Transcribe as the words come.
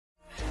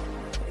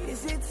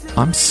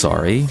I'm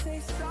sorry.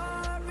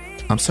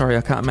 I'm sorry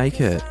I can't make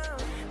it.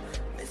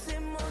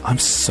 I'm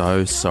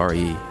so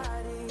sorry.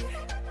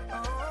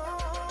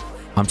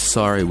 I'm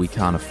sorry we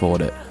can't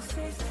afford it.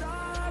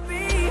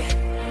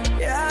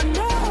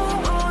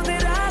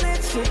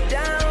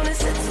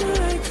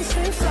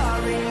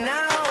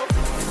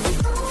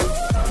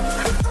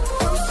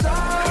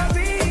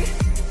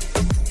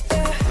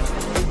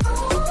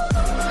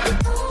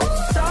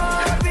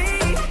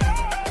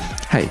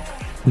 Hey,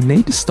 we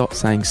need to stop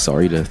saying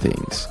sorry to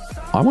things.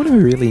 I want to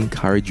really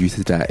encourage you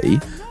today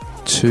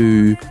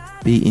to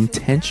be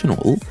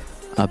intentional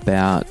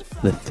about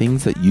the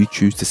things that you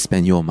choose to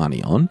spend your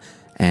money on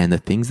and the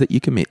things that you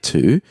commit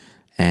to,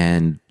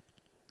 and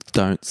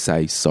don't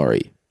say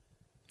sorry.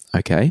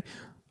 Okay?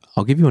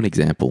 I'll give you an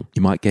example.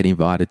 You might get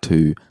invited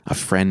to a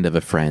friend of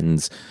a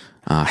friend's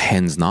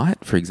hen's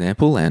night, for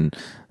example, and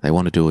they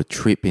want to do a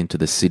trip into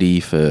the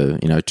city for,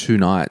 2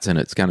 nights, and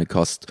it's going to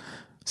cost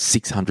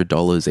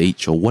 $600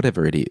 each or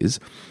whatever it is.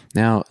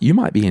 Now, you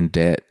might be in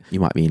debt.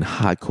 You might be in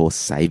hardcore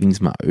savings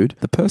mode.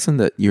 The person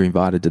that you're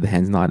invited to the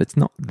hen's night, it's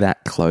not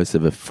that close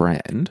of a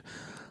friend.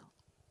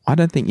 I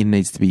don't think it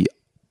needs to be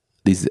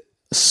this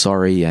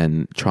sorry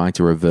and trying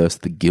to reverse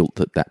the guilt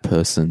that that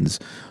person's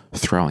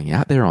throwing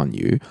out there on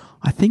you.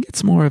 I think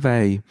it's more of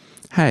a,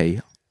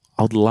 hey,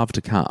 I'd love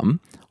to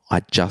come.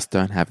 I just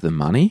don't have the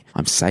money.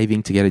 I'm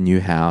saving to get a new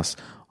house.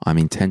 I'm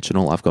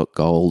intentional. I've got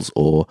goals.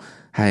 Or,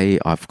 hey,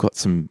 I've got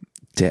some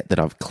debt that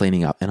I'm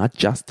cleaning up and I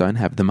just don't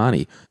have the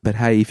money. But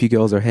hey, if you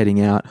girls are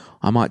heading out,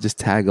 I might just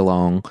tag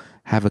along,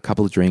 have a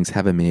couple of drinks,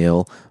 have a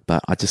meal,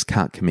 but I just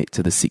can't commit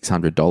to the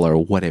 $600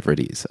 or whatever it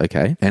is,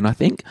 okay? And I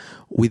think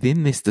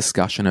within this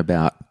discussion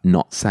about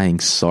not saying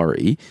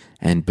sorry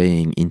and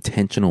being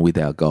intentional with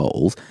our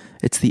goals,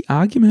 it's the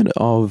argument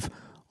of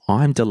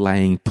I'm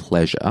delaying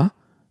pleasure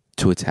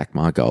to attack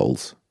my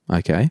goals,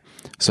 okay?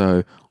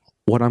 So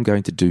what I'm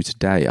going to do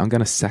today, I'm going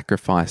to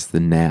sacrifice the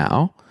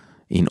now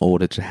in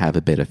order to have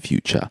a better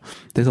future.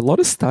 There's a lot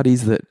of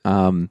studies that,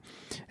 and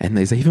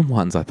there's even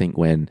ones, I think,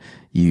 when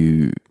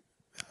it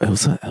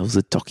was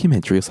a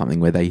documentary or something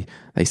where they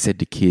said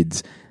to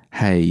kids,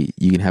 hey,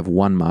 you can have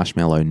one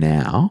marshmallow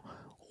now,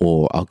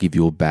 or I'll give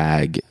you a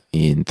bag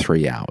in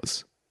 3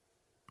 hours.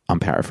 I'm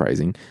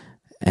paraphrasing.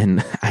 And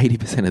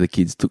 80% of the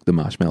kids took the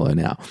marshmallow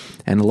now.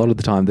 And a lot of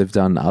the time they've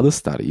done other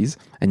studies,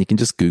 and you can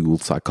just Google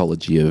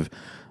psychology of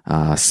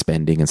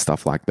spending and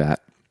stuff like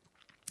that,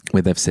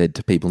 where they've said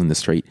to people in the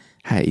street,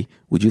 hey,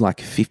 would you like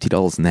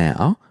 $50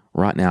 now,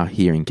 right now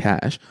here in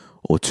cash,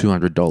 or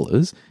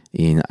 $200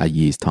 in a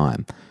year's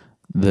time?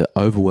 The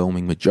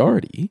overwhelming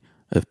majority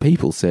of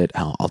people said,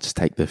 oh, I'll just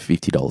take the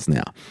 $50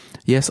 now.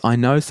 Yes, I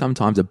know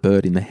sometimes a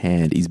bird in the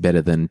hand is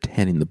better than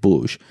 10 in the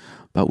bush,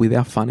 but with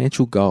our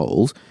financial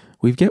goals,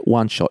 we get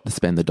one shot to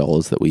spend the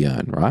dollars that we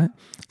earn, right?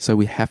 So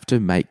we have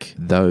to make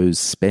those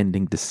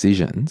spending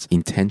decisions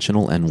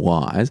intentional and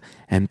wise.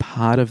 And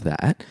part of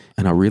that,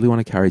 and I really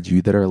want to encourage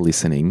you that are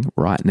listening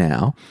right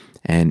now,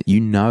 and you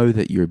know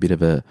that you're a bit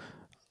of a,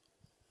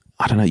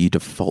 you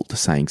default to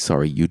saying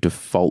sorry. You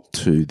default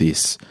to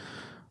this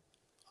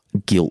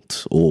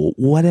guilt or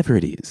whatever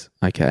it is,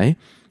 okay?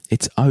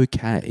 It's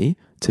okay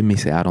to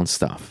miss out on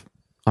stuff.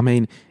 I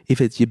mean,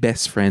 if it's your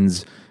best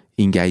friend's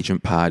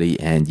engagement party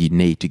and you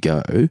need to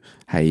go,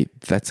 hey,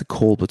 that's a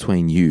call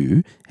between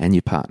you and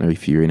your partner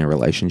if you're in a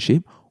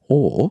relationship,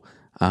 or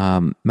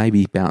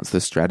maybe bounce the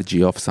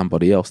strategy off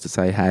somebody else to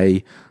say,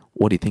 hey,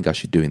 what do you think I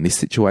should do in this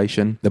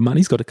situation? The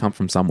money's got to come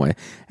from somewhere.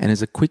 And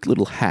as a quick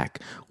little hack,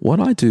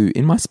 what I do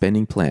in my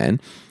spending plan,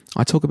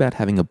 I talk about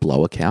having a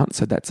blow account.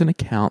 So that's an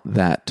account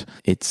that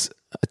it's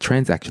a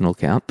transactional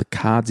account. The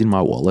card's in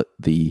my wallet,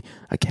 the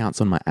account's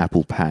on my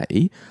Apple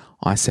Pay.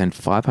 I send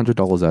 $500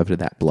 over to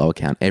that blow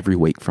account every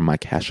week from my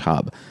Cash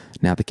Hub.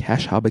 Now, the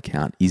Cash Hub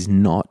account is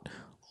not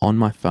on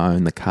my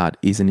phone. The card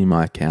isn't in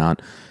my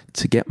account.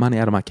 To get money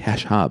out of my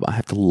Cash Hub, I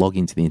have to log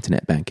into the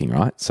internet banking,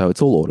 right? So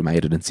it's all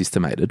automated and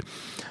systemated.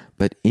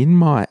 But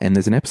and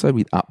there's an episode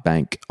with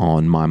Upbank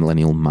on My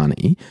Millennial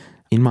Money.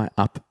 In my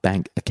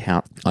Upbank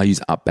account, I use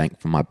Upbank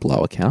for my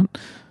blow account.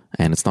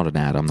 And it's not an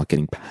ad. I'm not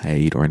getting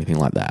paid or anything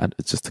like that.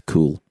 It's just a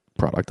cool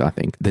product, I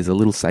think. There's a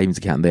little savings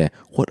account there.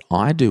 What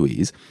I do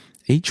is,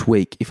 each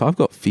week, if I've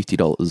got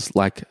 $50,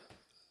 like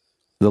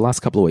the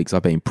last couple of weeks,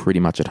 I've been pretty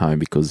much at home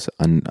because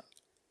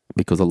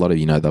a lot of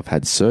you know that I've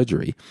had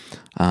surgery.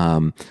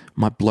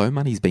 My blow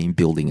money's been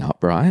building up,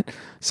 right?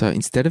 So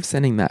instead of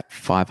sending that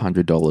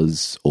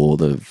 $500 or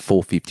the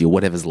 $450 or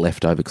whatever's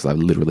left over, because I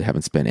literally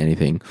haven't spent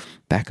anything,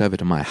 back over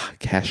to my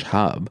Cash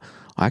Hub,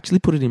 I actually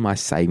put it in my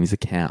savings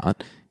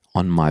account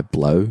on my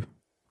blow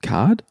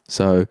card.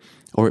 So,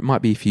 or it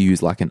might be if you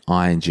use like an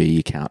ING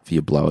account for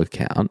your blow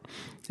account,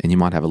 and you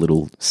might have a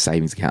little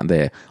savings account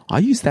there. I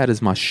use that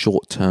as my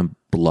short-term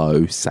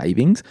blow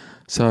savings.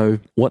 So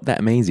what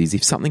that means is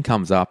if something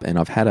comes up and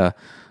I've had a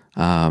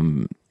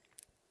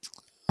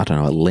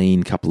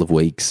lean couple of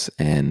weeks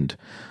and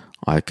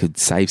I could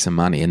save some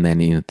money, and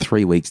then in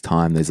 3 weeks'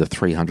 time there's a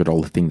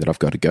 $300 thing that I've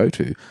got to go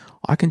to,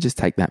 I can just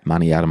take that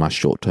money out of my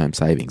short-term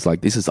savings.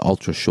 Like, this is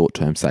ultra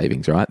short-term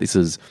savings, right? This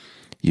is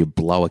your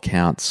blow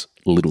account's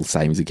little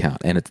savings account,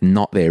 and it's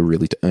not there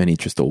really to earn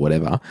interest or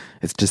whatever.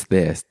 It's just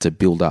there to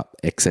build up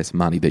excess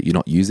money that you're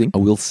not using. I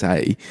will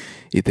say,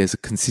 if there's a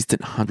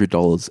consistent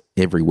 $100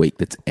 every week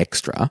that's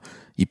extra,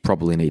 you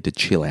probably need to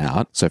chill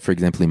out. So for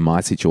example, in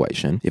my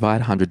situation, if I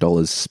had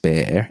 $100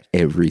 spare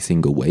every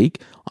single week,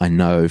 I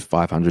know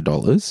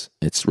 $500,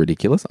 it's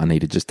ridiculous. I need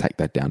to just take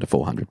that down to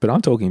 $400. But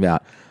I'm talking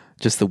about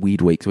just the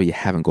weird weeks where you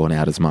haven't gone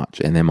out as much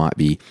and there might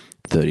be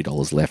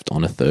 $30 left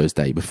on a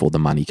Thursday before the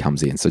money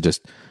comes in. So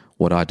just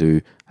what I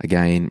do,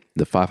 again,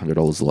 the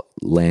 $500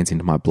 lands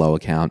into my blow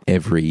account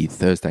every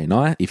Thursday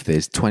night. If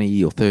there's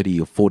 $20 or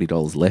 $30 or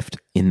 $40 left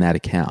in that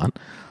account,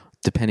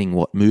 depending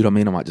what mood I'm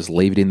in, I might just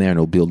leave it in there and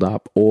it'll build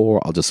up,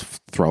 or I'll just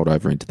throw it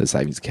over into the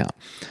savings account.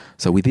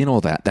 So within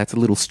all that, that's a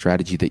little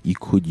strategy that you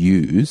could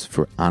use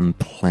for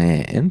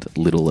unplanned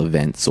little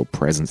events or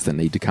presents that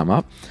need to come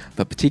up.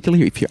 But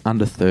particularly if you're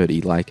under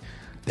 30, like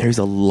there's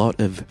a lot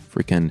of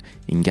freaking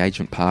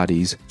engagement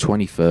parties,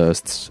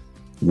 21sts,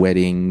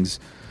 weddings,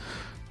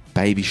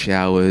 baby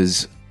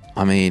showers.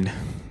 I mean,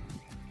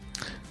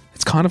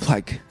 it's kind of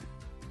like,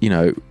 you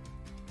know,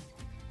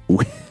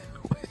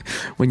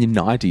 when you're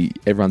 90,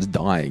 everyone's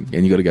dying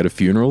and you got to go to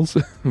funerals,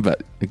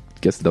 but I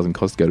guess it doesn't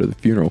cost to go to the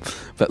funeral.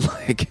 But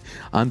like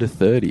under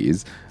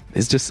 30s,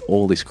 there's just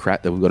all this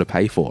crap that we've got to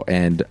pay for.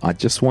 And I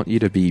just want you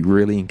to be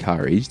really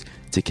encouraged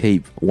to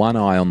keep one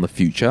eye on the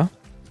future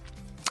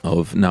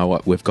of, no,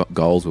 what we've got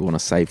goals. We want to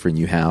save for a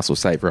new house or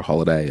save for a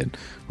holiday, and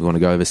we want to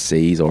go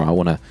overseas, or I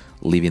want to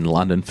live in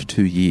London for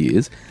 2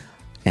 years.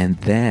 And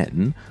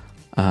then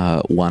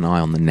one eye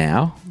on the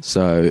now.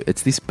 So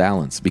it's this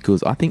balance,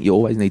 because I think you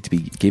always need to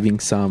be giving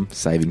some,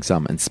 saving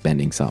some, and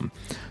spending some.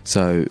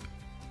 So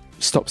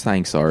stop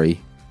saying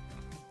sorry.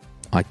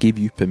 I give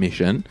you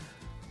permission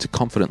to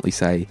confidently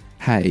say,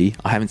 hey,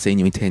 I haven't seen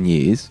you in 10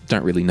 years,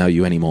 don't really know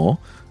you anymore.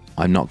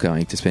 I'm not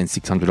going to spend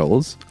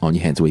 $600 on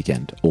your hands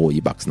weekend or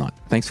your bucks night.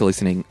 Thanks for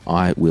listening.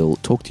 I will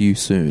talk to you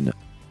soon.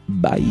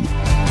 Bye.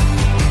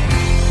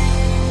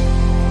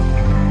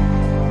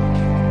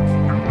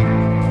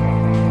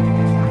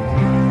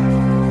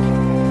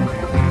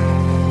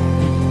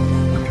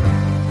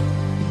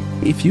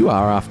 If you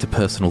are after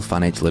personal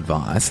financial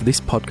advice, this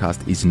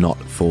podcast is not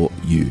for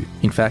you.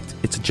 In fact,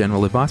 it's a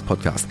general advice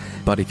podcast.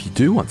 But if you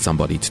do want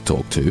somebody to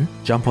talk to,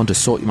 jump onto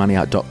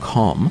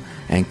sortyourmoneyout.com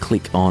and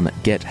click on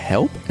Get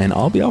Help, and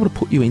I'll be able to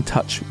put you in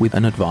touch with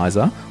an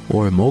advisor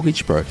or a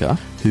mortgage broker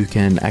who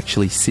can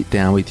actually sit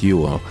down with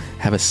you or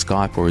have a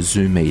Skype or a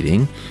Zoom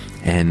meeting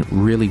and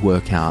really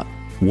work out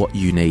what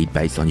you need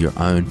based on your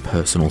own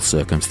personal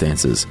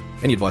circumstances.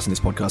 Any advice in this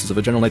podcast is of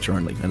a general nature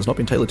only and has not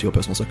been tailored to your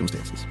personal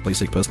circumstances. Please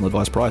seek personal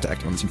advice prior to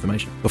acting on this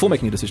information. Before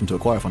making a decision to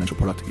acquire a financial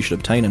product, you should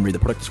obtain and read the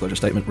product disclosure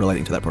statement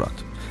relating to that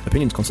product.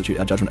 Opinions constitute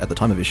our judgment at the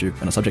time of issue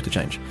and are subject to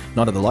change.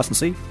 Neither the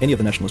licensee, any of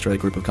the National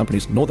Australia Group of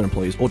Companies, nor their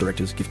employees or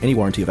directors give any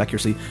warranty of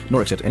accuracy,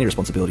 nor accept any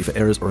responsibility for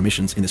errors or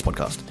omissions in this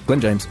podcast.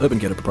 Glenn James, Urban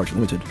Getter Proprietary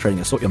Limited, trading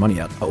as Sort Your Money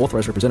Out, are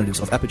authorised representatives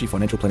of Apogee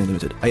Financial Planning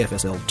Limited,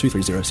 AFSL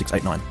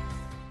 230689.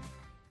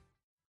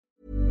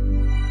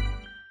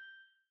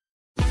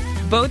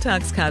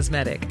 Botox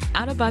Cosmetic,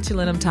 out of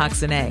botulinum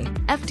toxin A,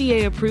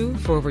 FDA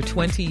approved for over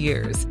 20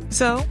 years.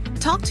 So,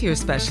 talk to your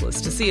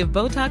specialist to see if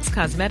Botox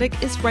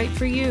Cosmetic is right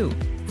for you.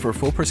 For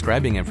full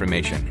prescribing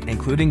information,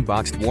 including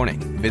boxed warning,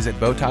 visit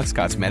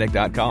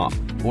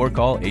BotoxCosmetic.com or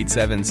call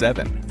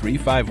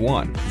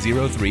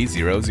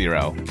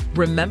 877-351-0300.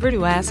 Remember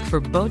to ask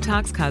for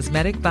Botox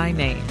Cosmetic by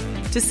name.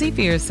 To see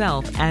for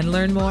yourself and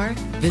learn more,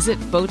 visit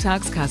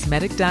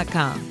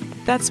BotoxCosmetic.com.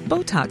 That's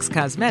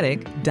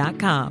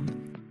BotoxCosmetic.com.